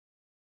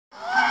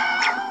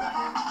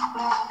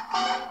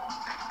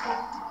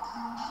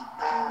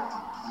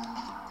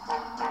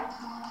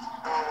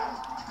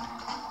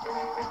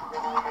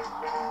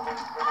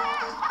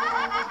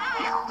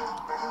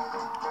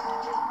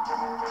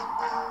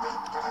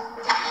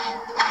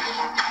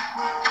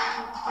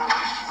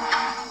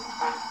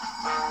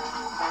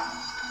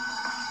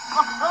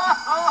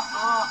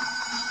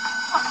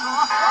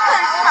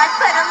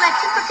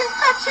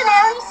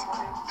dictionaries?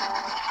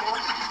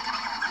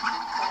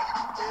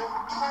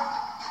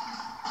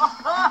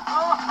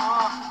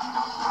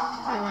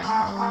 I went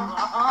home.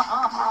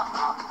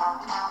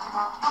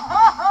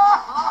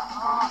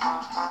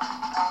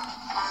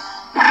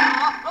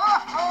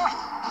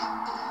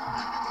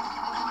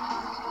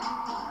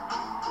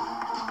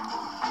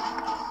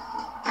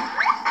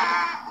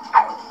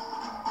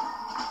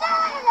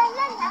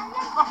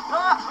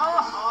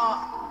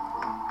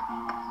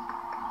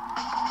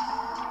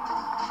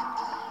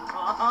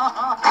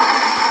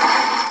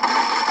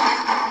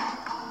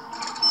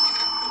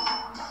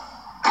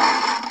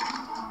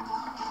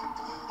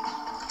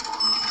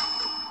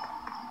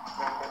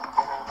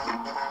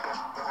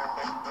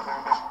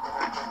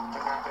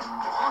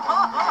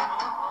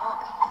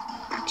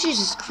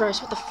 Jesus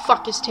Christ, what the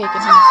fuck is taking him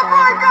so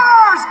long?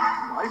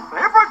 My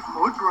favorite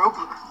food group.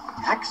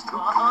 Next to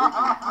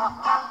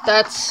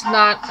That's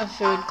not a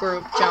food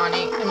group,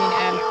 Johnny. I mean,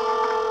 Ed.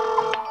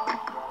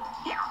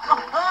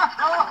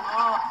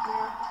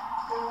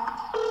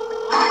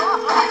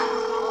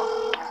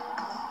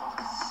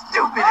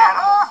 stupid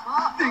animals.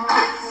 Think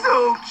they're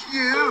so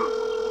cute.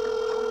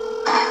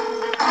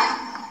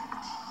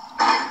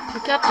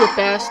 Pick up, you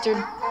bastard.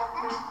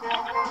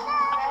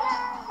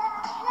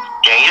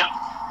 Jade?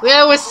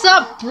 Yeah, what's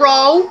up,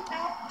 bro?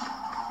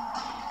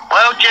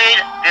 Well, Jade,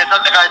 there's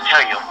something I gotta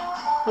tell you.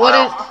 What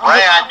is?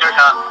 Right after we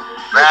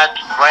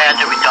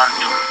done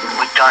this,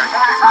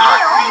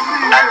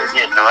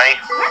 alright?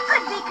 That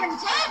could be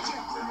contagious.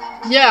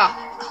 Yeah.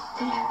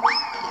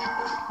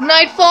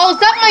 Nightfall, is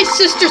that my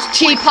sister's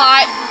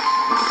teapot?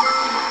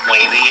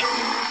 Maybe.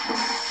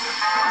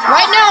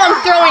 Right now I'm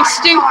throwing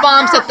stink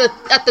bombs at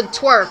the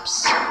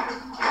twerps.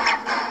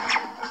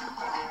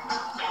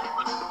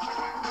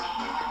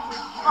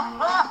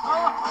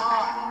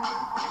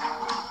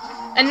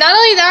 And not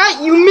only that,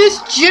 you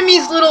missed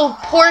Jimmy's little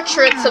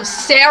portraits of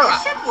Sarah.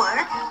 Should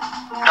work.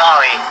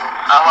 Sorry,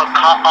 I will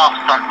cut off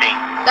something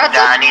That's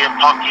that I need to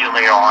talk to you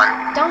later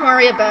on. Don't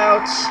worry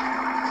about.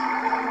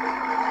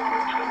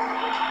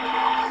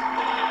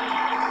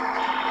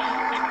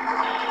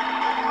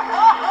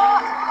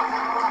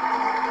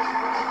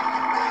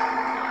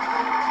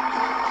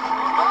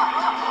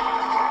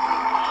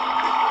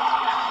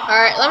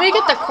 Alright, let me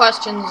get the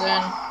questions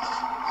in.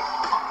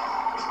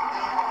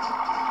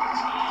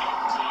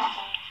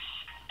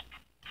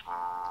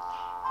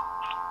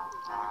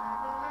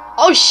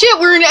 Oh shit,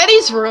 we're in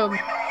Eddie's room.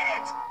 Man,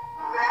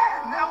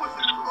 that was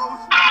a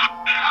close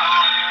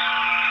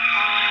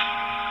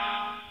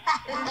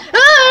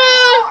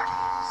Ah!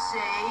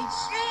 Say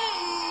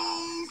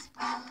cheese.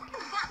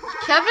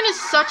 Kevin is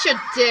such a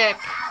dick.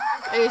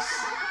 Oh yeah,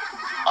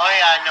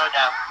 I know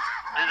that.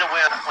 This is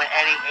when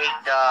Eddie ate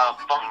the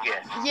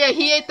fungus. Yeah,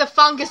 he ate the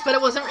fungus, but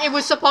it wasn't. It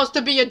was supposed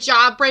to be a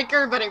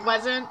jawbreaker, but it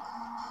wasn't.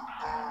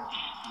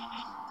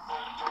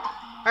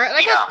 All right,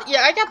 I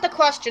got the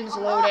questions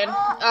loaded.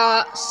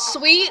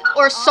 Sweet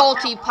or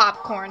salty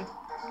popcorn?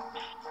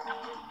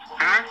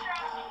 Hmm?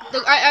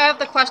 I have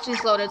the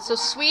questions loaded. So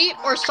sweet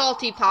or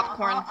salty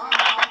popcorn?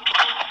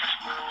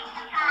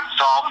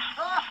 Salt.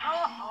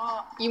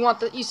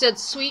 You said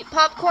sweet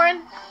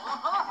popcorn?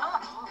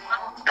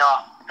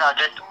 No,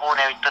 just the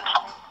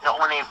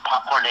only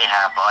popcorn they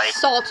have, right?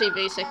 Salty,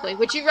 basically.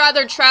 Would you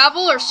rather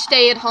travel or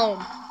stay at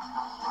home?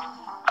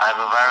 I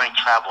would rather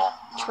travel.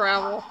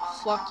 Travel.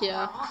 Fuck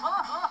yeah.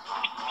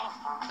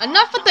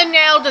 Enough with the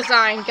nail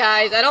design,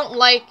 guys. I don't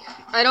like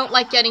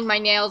getting my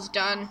nails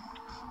done.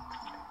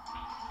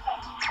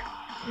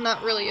 I'm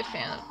not really a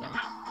fan of them.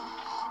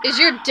 Is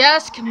your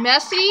desk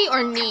messy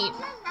or neat?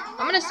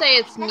 I'm gonna say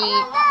it's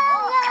neat.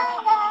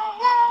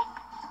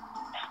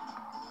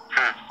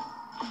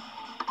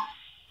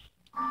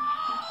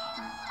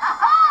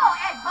 Ho-ho,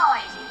 Ed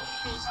boys!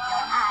 Feast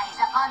your eyes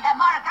upon the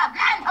mark of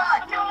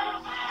manhood!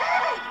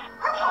 Hey,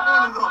 I want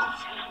one of those.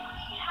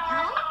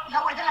 You?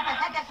 Lower than a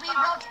pathetically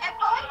roach, Ed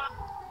boy?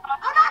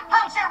 Do not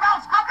puncture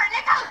roach,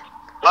 pumpernickel!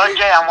 Well,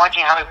 Jay, I'm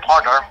watching Harry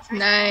Potter.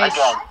 Nice.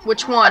 Again.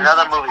 Which one?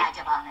 Another movie.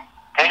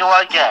 Take a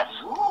wild guess.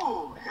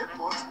 Ooh, it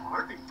looks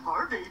party.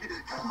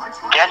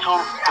 Guess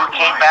who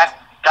came back?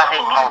 Got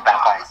his power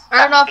back on. I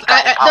don't know if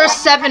there's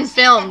 7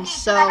 films,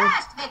 so. No.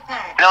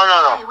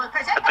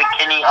 The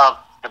beginning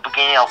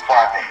of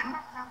fall.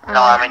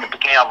 No, I mean the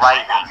beginning of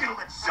Rising.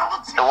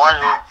 The one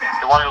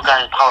who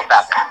got his power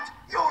back.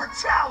 Your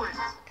challenge.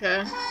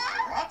 Okay.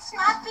 Let's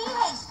not be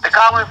hasty. The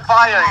guy with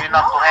fire, you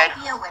knucklehead.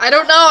 I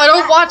don't know. I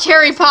don't watch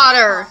Harry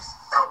Potter.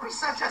 Don't be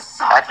such a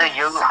I thought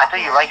you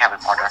like Harry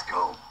Potter. Let's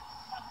go.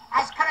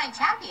 As current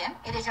champion,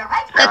 it is your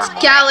right to That's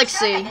nominate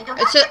Galaxy. and do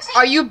not It's a, succeed.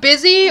 are you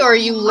busy or are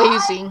you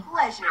lazy? My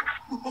pleasure.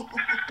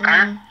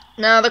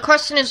 No, the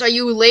question is, are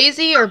you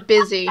lazy or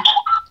busy?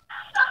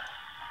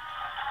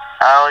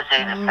 I would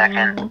say the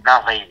second,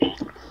 not lazy.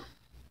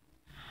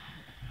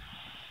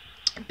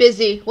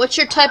 Busy. What's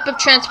your type of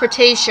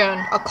transportation?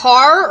 A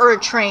car or a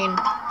train?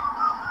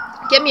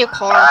 Get me a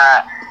car.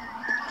 I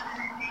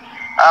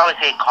would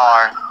say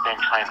car, then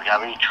train, because I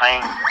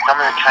train. Some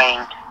of the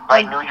trains,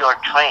 like New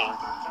York train,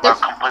 are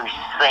completely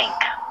sink.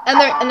 And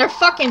they're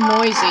fucking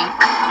noisy.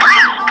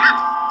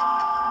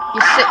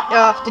 You sick?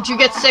 Did you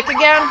get sick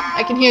again?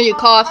 I can hear you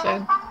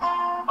coughing.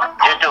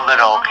 Just a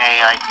little,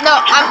 okay?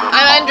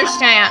 I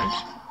understand.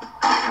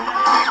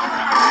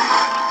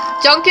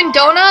 Dunkin'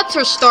 Donuts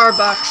or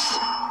Starbucks?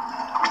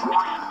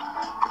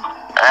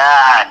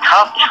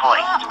 Tough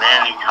choice.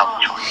 Very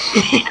tough choice.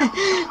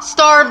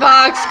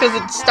 Starbucks, because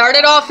it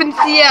started off in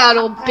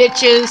Seattle,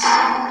 bitches.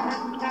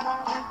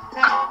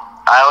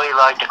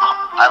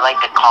 I like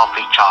the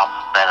coffee shop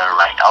better,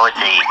 right? I would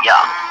say,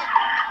 yeah.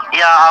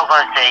 Yeah, I'm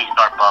gonna say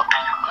Starbucks.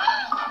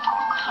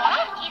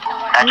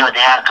 That's what they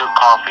have, good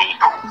coffee.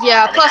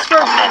 Yeah, plus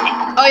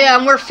oh yeah,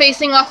 and we're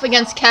facing off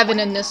against Kevin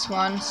in this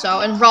one,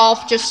 so, and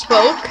Rolf just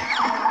spoke.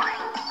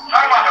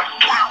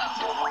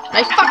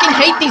 I fucking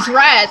hate these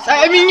rats.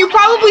 I mean, you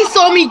probably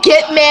saw me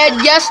get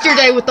mad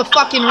yesterday with the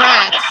fucking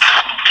rats.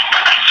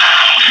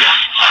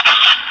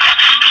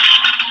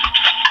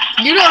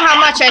 You know how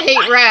much I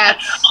hate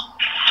rats.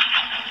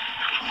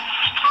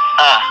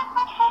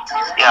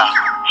 Yeah.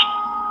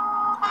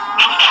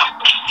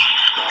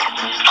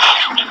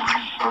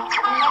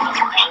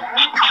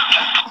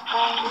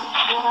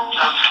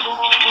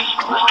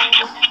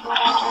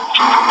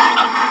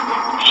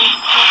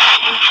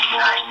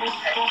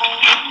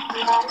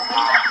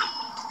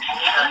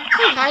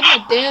 I'm hiding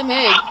a damn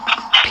egg.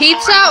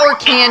 Pizza or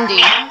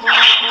candy?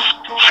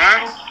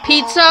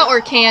 Pizza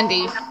or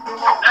candy? I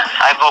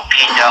vote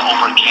pizza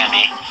over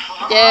candy.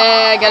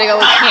 Yeah, I gotta go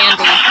with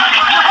candy.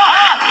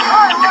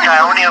 I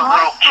only have a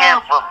little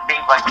can for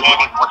things like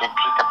candy more than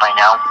pizza by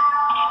now.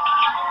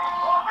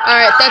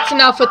 Alright, that's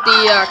enough with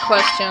the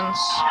questions.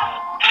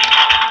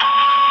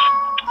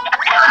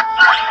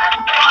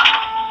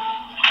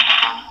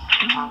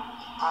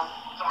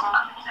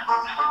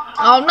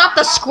 Oh, not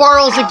the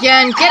squirrels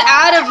again. Get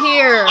out of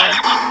here.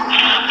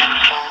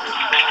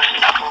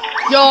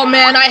 Yo,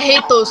 man, I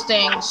hate those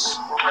things.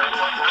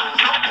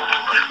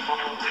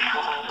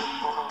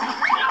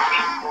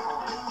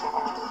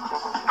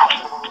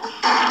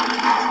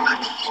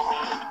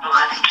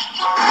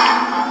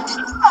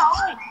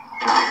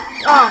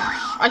 Oh,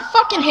 I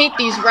fucking hate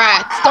these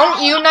rats.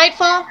 Don't you,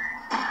 Nightfall?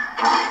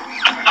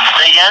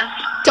 Say again?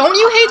 Don't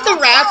you hate the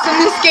rats in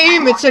this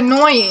game? It's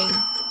annoying.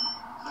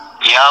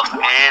 Yep,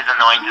 it is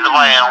annoying. This is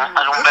why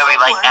I don't very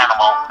like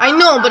animals. I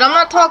know, but I'm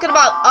not talking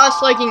about us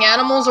liking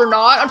animals or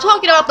not. I'm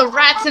talking about the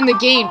rats in the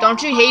game.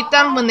 Don't you hate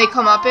them when they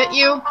come up at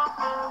you?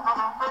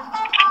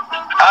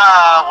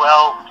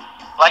 Well,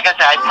 like I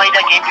said, I played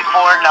that game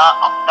before, not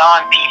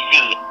on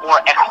PC or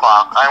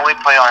Xbox. I only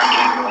play on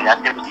Game Boy. That's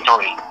a different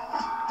story.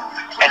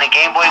 And the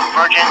Game Boy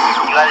version,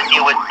 you gotta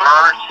deal with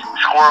birds,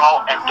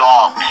 squirrel, and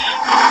dogs.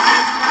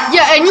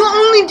 Yeah, and you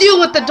only deal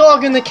with the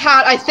dog and the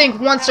cat, I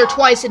think, once or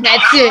twice, and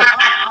that's it.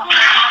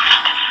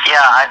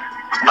 Yeah,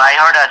 but I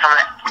heard that some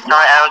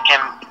animals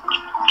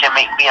can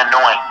make me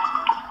annoying.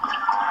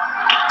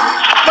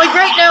 Like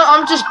right now,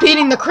 I'm just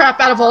beating the crap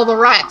out of all the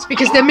rats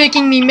because they're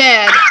making me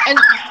mad, and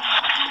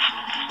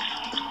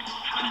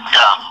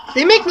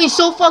they make me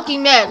so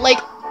fucking mad.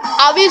 Like,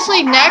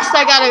 obviously, next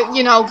I gotta,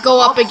 you know, go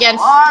up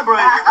against.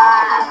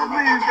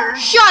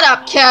 Shut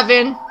up,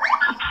 Kevin.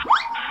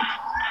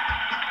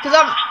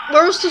 Because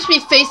we're supposed to be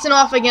facing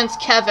off against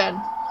Kevin.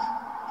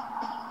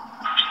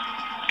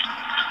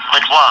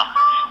 Which one?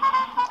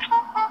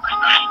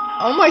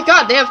 Oh my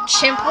god, they have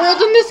Chimp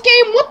World in this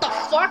game? What the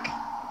fuck?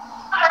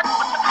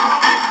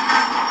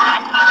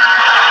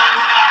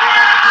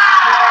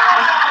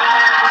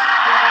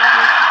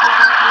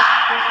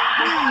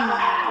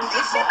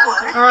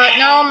 Alright,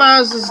 now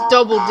Mars is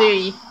Double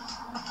D.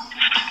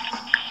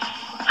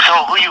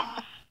 So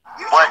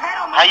what?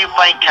 How you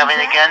fight Kevin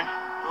again?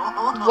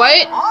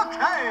 What?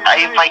 How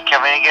you fight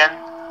Kevin again?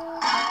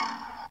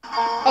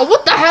 Oh,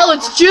 what the hell?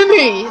 It's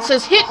Jimmy! It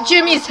says hit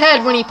Jimmy's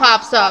head when he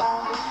pops up.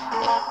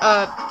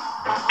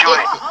 Do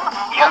it.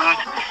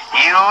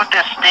 Use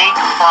the stink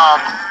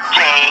bomb,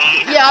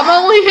 Jade. Yeah, I'm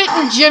only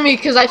hitting Jimmy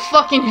because I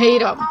fucking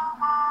hate him. Use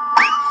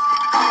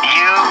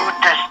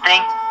the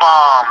stink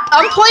bomb.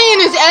 I'm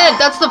playing as Ed,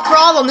 that's the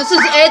problem. This is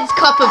Ed's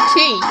cup of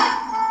tea.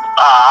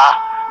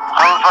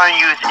 I'm gonna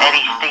use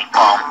Eddy's stink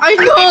bomb. I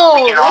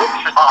know!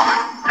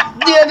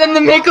 Yeah, then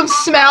to make him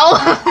smell.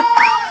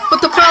 But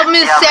the problem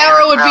is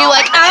Sarah would be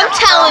like, I'm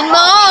telling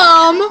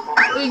Mom!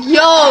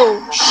 Yo,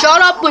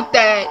 shut up with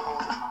that.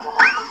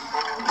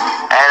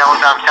 And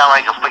also I'm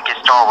sounding like a freaking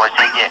Star Wars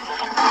agent.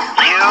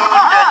 Use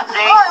the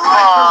stink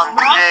bomb,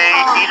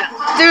 Jade.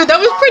 Dude, that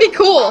was pretty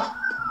cool.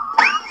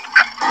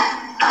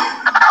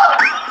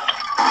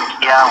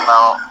 Yeah,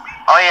 well.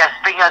 Oh yeah,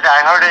 speaking of that,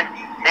 I heard it.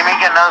 They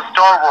make another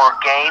Star Wars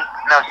game,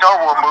 Star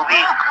Wars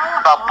movie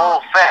about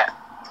Boba Fett.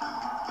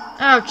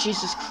 Oh,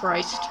 Jesus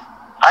Christ.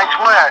 I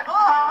swear,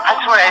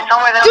 it's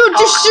somewhere that. Dude,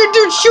 just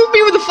shoot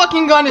me with a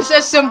fucking gun. It's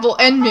that simple.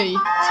 End me.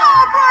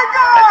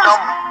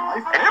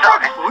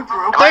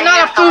 They're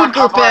not a food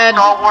group, Ed.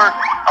 About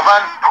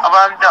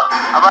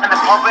the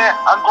puppet,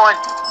 I'm going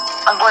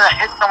to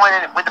hit someone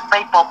with a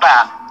baseball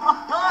bat.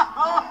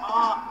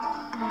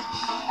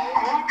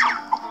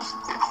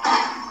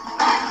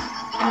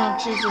 Oh,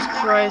 Jesus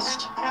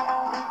Christ.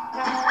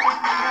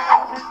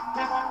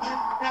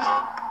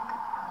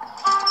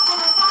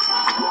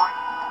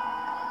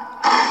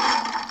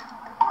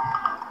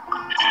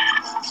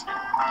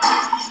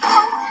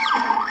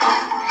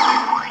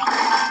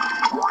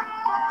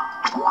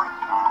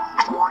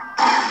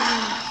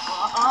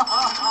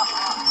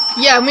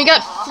 Yeah, and we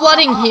got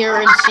flooding here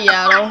in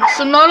Seattle.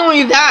 So not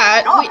only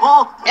that,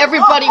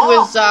 everybody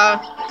was,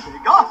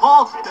 Big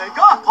apple! Big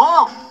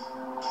apple!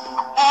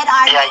 Ed,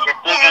 are Yeah, you you're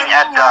digging tearing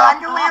at your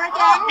underwear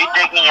again? you're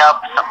digging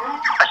up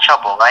a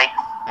shovel, right?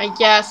 I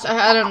guess,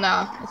 I don't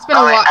know. It's been a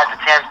Oh, while. at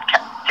the sand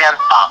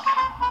box.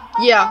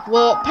 Yeah,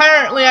 well,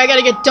 apparently I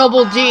gotta get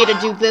double D to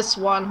do this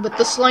one with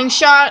the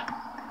slingshot.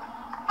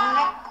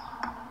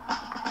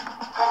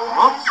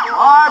 Oops,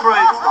 my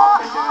brain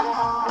stopped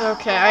again.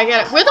 Okay, I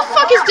got it. Where the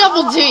fuck is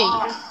double D?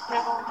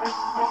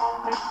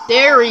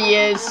 There he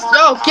is.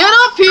 Yo, get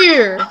up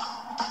here!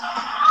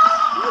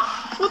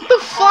 What the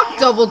fuck,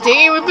 double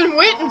D? We've been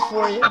waiting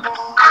for you.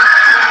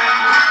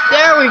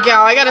 There we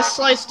go. I gotta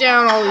slice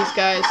down all these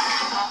guys.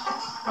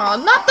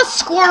 Oh, not the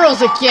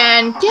squirrels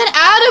again. Get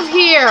out of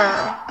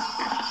here!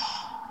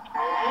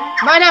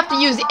 Might have to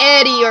use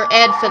Eddy or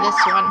Ed for this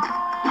one.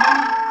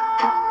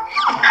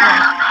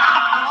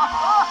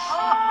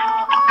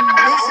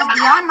 This is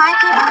beyond my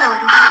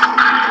capabilities.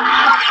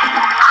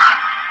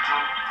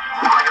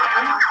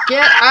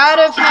 Get out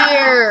of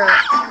here!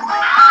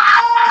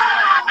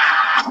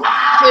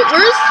 Wait,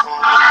 where's...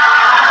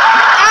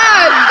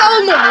 Ah, it fell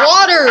in the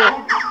water!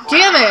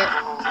 Damn it!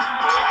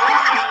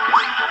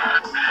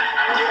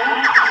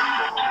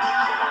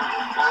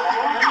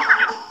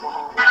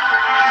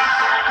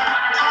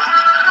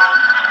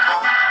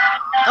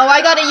 Oh,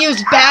 I gotta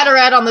use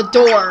Batarad on the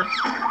door.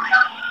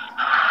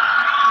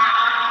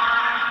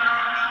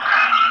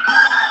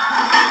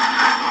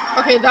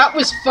 Okay, that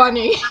was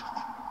funny.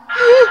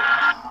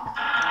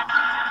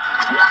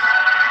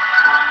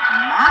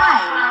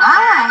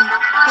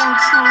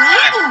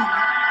 Intriguing.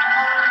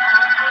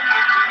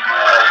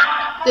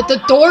 Did the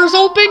doors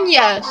open?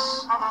 Yes.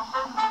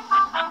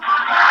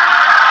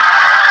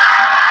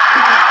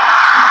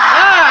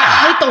 Ah, I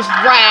hate those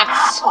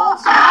rats.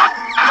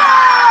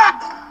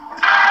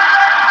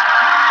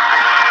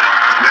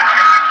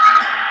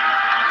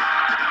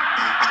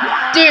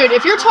 Dude,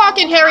 if you're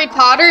talking Harry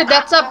Potter,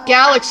 that's up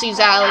Galaxy's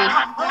alley.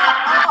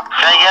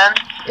 Say again?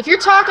 If you're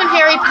talking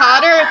Harry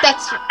Potter,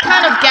 that's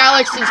kind of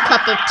Galaxy's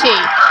cup of tea.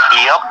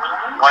 Yep.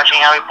 Watching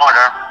Harry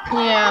Potter.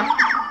 Yeah.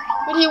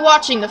 What are you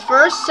watching? The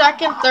first,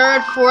 second,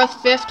 third, fourth,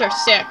 fifth, or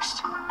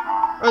sixth?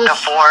 Or The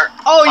four.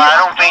 Oh, I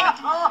yeah. don't think.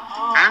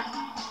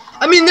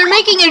 I mean, they're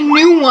making a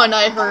new one,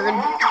 I heard.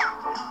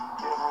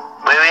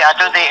 Wait, I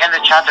thought they end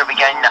the chapter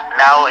began.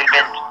 Now it's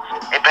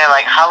been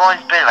like, how long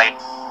it's been? Like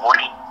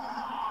 40,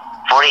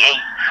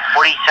 48,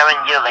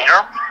 47 years later?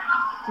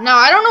 No,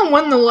 I don't know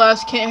when the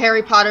last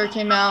Harry Potter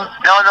came out.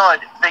 No,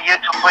 the year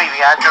completely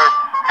after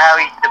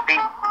Harry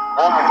defeat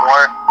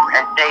Voldemort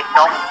and saved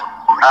some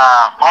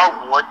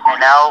Hogwarts, and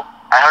now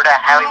I heard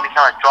that Harry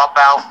became a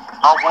dropout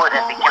Hogwarts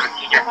and became a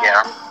teacher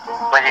there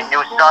with his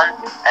new son,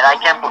 and I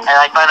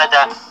found out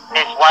that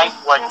his wife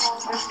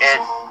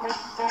is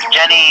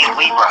Jenny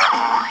Weaver.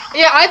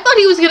 Yeah, I thought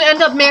he was gonna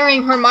end up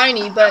marrying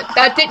Hermione, but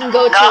that didn't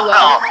go too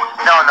well.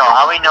 No.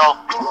 How we know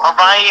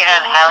Hermione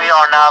and Harry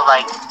are not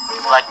like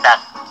that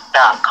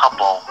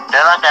couple.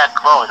 They're not that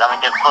close. I mean,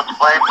 they're close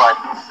friends, but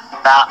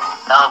not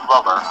a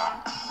lover.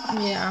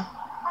 Yeah.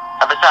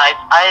 And besides,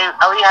 I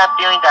really have a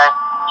feeling that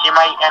she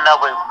might end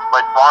up with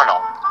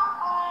Ronald.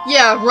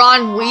 Yeah,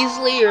 Ron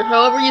Weasley, or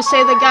however you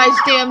say the guy's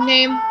damn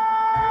name.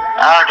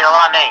 I don't know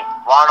their name.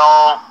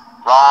 Ronald,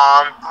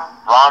 Ron,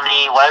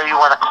 Romney, whatever you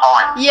want to call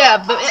him. Yeah,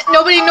 but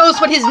nobody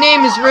knows what his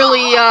name is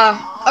really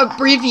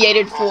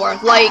abbreviated for.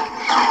 Like,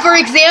 for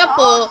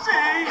example,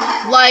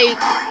 like,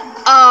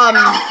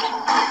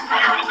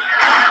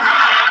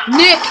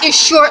 Nick is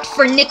short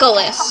for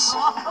Nicholas.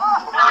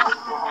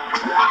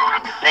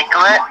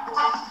 Nicholas?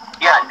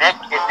 Yeah, Nick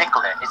is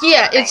Nicholas.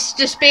 Yeah, it's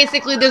just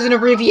basically there's an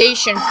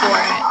abbreviation for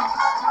it.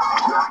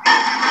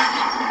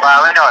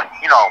 Well,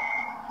 you know,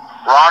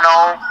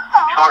 Ronald,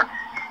 short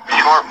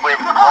with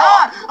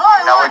Ron.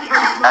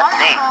 That's the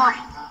name.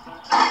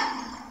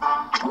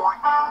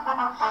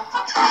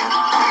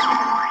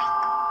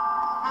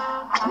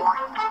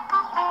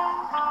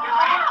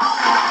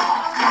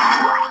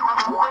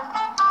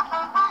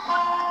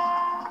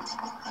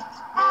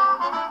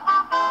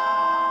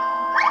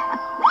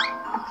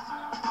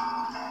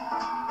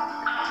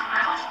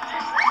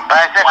 But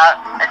I said,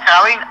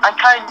 I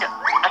kind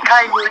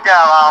of knew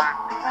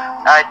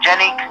that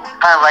Jenny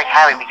kind of like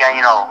Harry because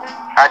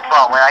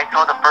when I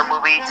saw the first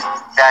movie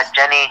that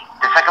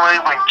the second movie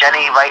when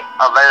Jenny write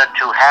a letter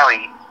to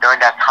Harry during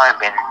that time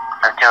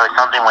until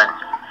something went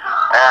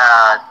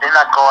did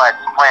not go as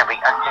planned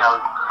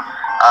until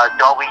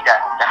Dobby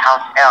the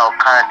house elf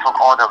kind of took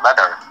all the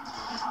leather.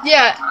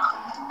 Yeah,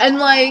 and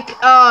like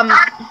By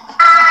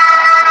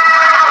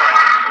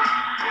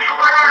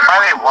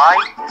the way,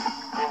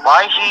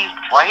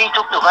 why he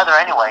took the leather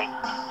anyway?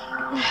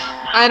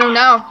 I don't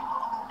know.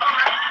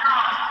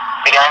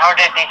 Because I heard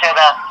that they said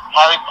that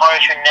Harry Potter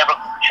should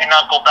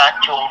not go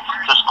back to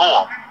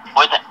school.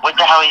 What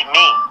the hell do you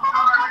mean?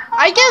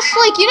 I guess,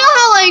 like, you know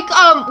how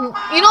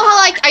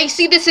like I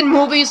see this in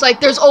movies, like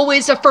there's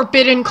always a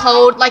forbidden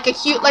code, like a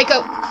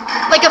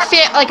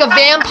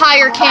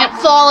vampire can't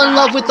fall in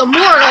love with the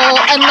mortal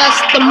unless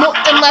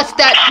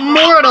that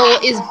mortal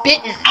is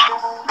bitten.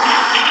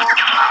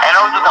 And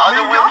also the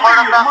other weird part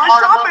of that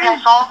part of the movie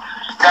I saw,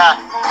 that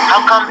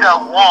how come the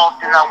wall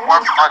did not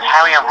work on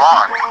Harry and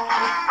Ron?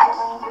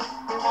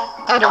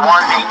 I don't know. The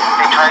one they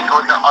try to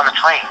go on the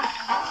train.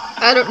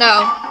 I don't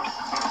know.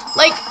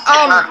 Like,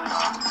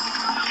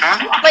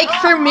 like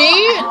for me,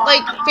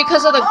 like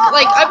because of the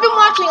I've been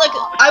watching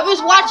I was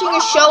watching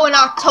a show in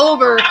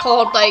October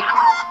called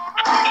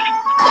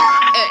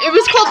it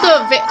was called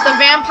the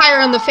Vampire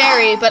and the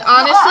Fairy, but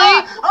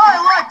honestly,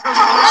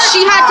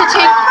 she had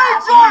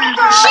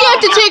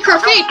to take her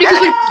fate because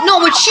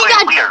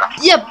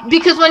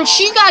because when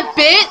she got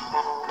bit,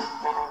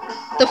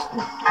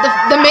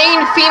 the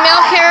main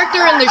female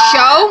character in the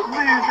show,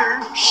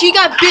 she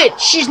got bit.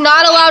 She's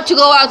not allowed to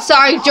go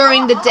outside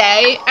during the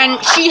day, and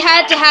she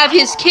had to have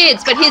his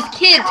kids, but his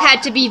kids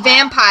had to be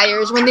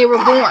vampires when they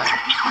were born.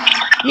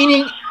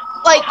 Meaning,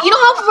 like, you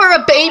know how for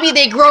a baby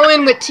they grow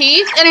in with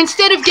teeth, and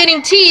instead of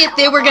getting teeth,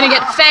 they were gonna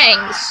get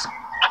fangs.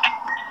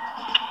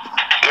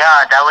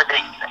 Yeah, that was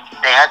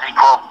they had to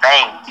grow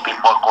fangs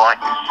before going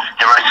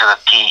the rest of the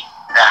teeth.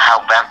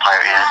 How vampire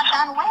is.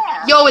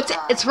 Yo,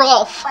 it's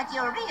Rolf. But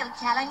your real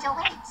challenge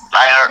awaits.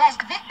 I heard.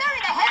 Best victor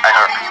in a head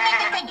and you make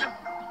the figure.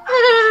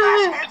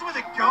 Heads with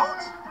a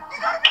goat?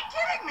 You gotta be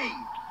kidding me!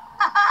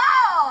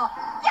 Oh,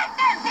 yes,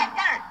 sir,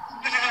 victor.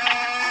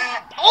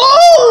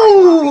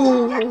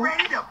 Oh! Get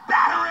ready to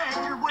batter at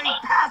your way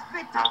past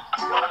victory.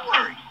 Don't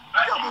worry.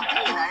 Double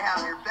D and I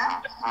have your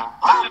back.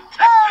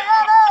 Okay,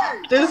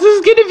 Eddy! This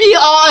is gonna be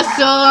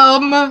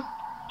awesome.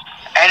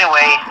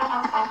 Anyway.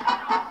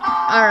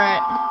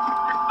 Alright.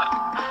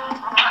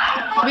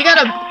 We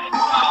gotta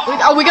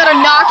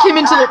knock him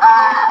into the...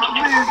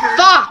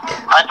 Fuck!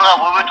 I forgot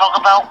what we were talking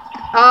about.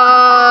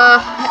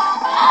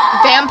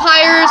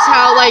 Vampires,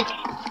 how, like,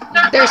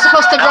 they're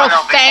supposed to grow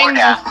fangs.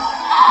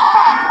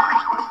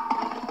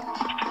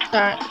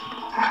 Alright.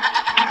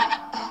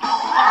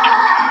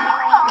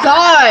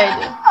 God!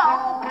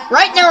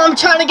 Right now I'm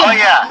trying to get... Oh,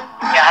 yeah.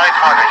 Yeah, Harry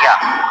Potter, yeah.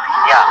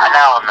 Yeah, I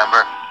now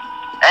remember.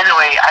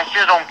 Anyway, I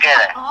still don't get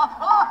it.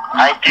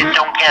 I just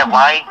don't get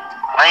why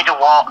the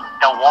wall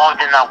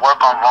did not work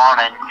on Ron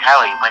and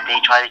Harry when they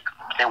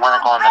want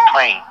to go on the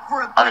plane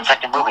on the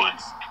second movie.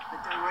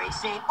 But the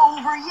race ain't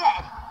over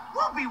yet.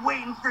 We'll be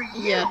waiting for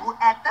you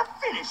at the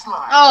finish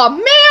line. Oh,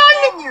 man!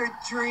 In your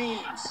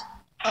dreams.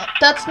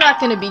 That's not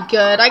gonna be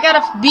good. I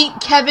gotta beat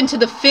Kevin to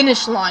the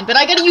finish line, but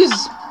I gotta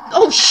use...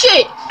 Oh,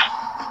 shit!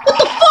 What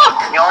the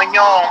fuck? Yo.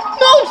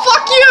 No,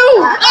 fuck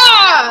you!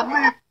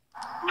 Ah!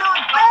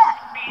 Not bad.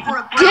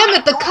 Damn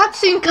it, the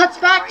cutscene cuts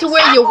back to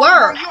where you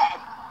were.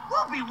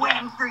 We'll be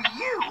waiting for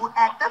you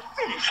at the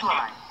finish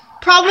line.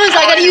 Problem is,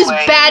 I gotta use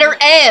Batter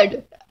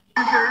Ed.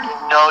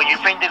 No, you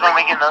think they're gonna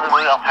make another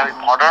movie of Harry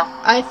Potter?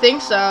 I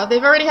think so.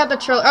 They've already had the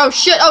trailer. Oh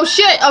shit, oh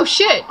shit, oh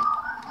shit.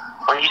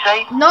 What did you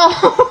say? No.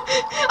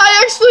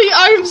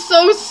 I'm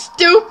so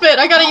stupid.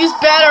 I gotta use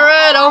Batter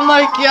Ed. Oh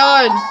my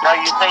god. No,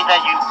 you say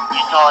that you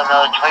saw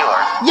another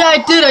trailer. Yeah,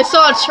 I did. I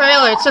saw a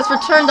trailer. It says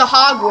Return to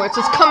Hogwarts.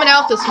 It's coming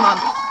out this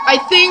month.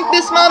 I think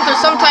this month or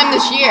sometime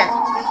this year.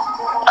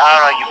 I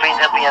don't know, you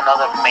think there'll be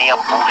another Maya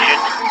bullshit?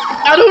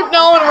 I don't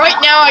know, and right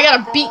now I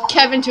gotta beat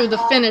Kevin to the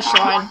finish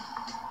line.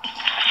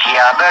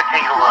 Yeah, I better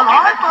take a look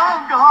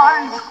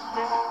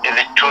if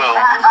it's true.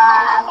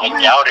 I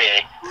doubt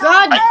it.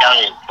 God. I doubt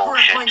it's For a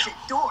bullshit. bunch of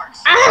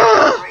dorks.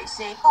 The race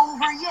ain't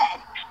over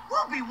yet.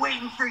 We'll be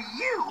waiting for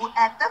you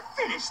at the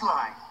finish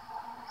line.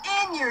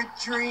 In your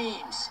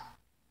dreams.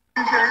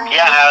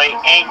 Yeah, Harry,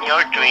 in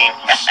your dream.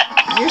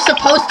 You're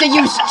supposed to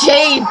use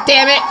Jade,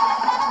 damn it.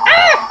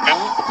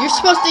 You're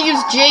supposed to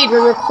use Jade,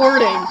 we're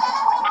recording.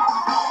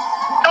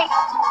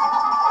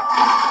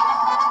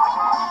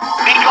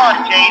 Be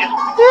gone, Jade.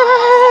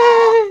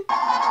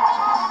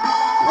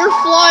 We're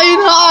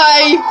flying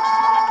high.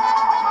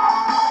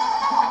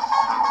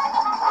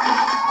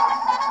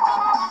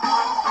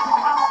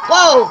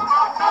 Whoa.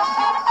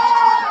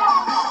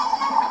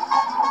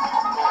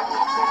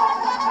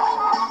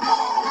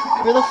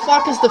 Where the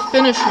fuck is the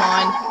finish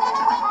line?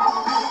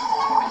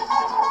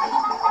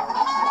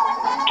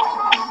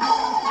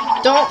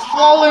 Don't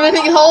fall in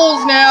any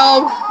holes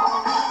now.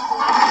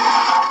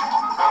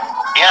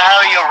 Yeah,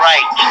 Harry, you're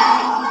right.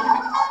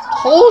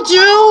 Told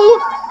you.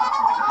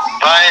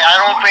 But I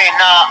don't think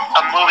not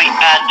a movie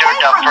after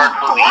the first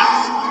movie.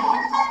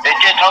 They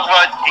just talk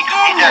about they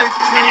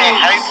say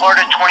Harry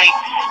Potter 20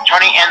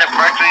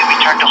 anniversary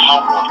return to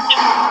Hogwarts.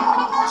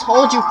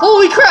 Told you.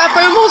 Holy crap,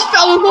 I almost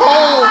fell in the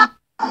hole.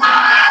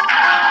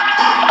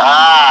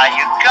 Ah,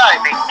 you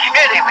gotta be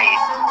kidding me.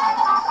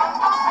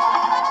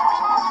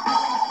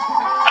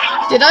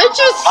 Did I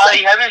just...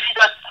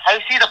 Have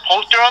you seen the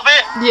poster of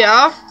it?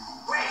 Yeah.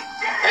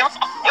 It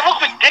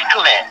looks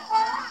ridiculous.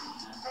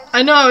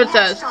 I know it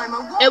does.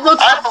 It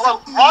looks... I don't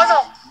know,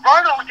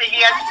 Ronald said he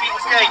has to be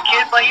with that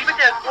kid, but even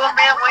that little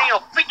man wearing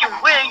a freaking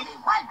wig.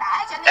 One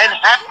badge and And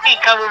Happy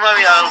kind of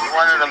reminded me of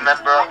one of the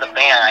member of the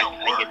band I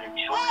get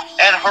into.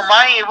 And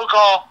Hermione would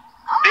go,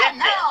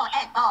 business. Oh, no,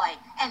 Ed boy.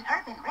 An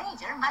urban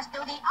ranger must do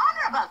the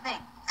honorable thing.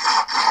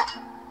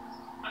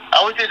 I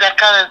always think that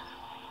kind of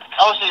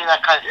that's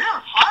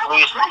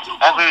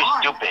really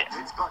stupid.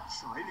 It's got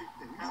shiny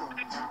things on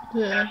it.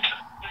 Yeah.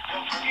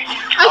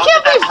 I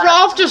can't believe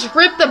Rolf just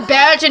ripped the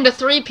badge into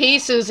 3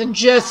 pieces and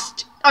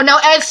just... Oh, now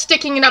Ed's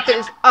sticking it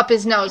up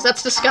his nose.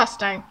 That's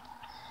disgusting.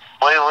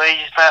 What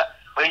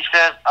you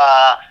said,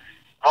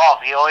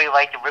 Rolf, he always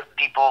liked to rip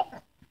people.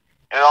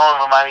 It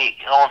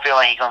don't feel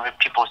like he's gonna rip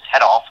people's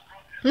head off.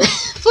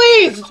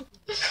 Please!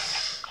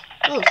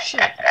 Oh,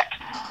 shit.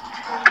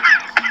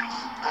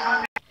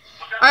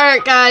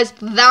 Alright, guys,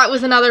 that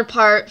was another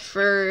part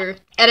for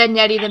Ed and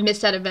Eddy, the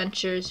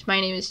Mis-Edventures.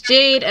 My name is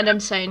Jade, and I'm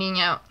signing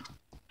out.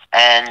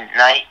 And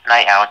night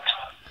out.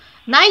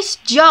 Nice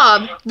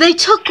job. They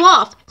took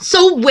off.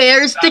 So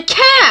where's the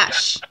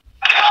cash?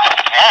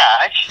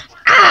 Cash?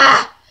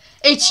 Ah!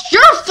 It's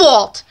your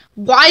fault!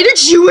 Why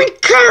did you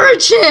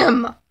encourage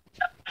him?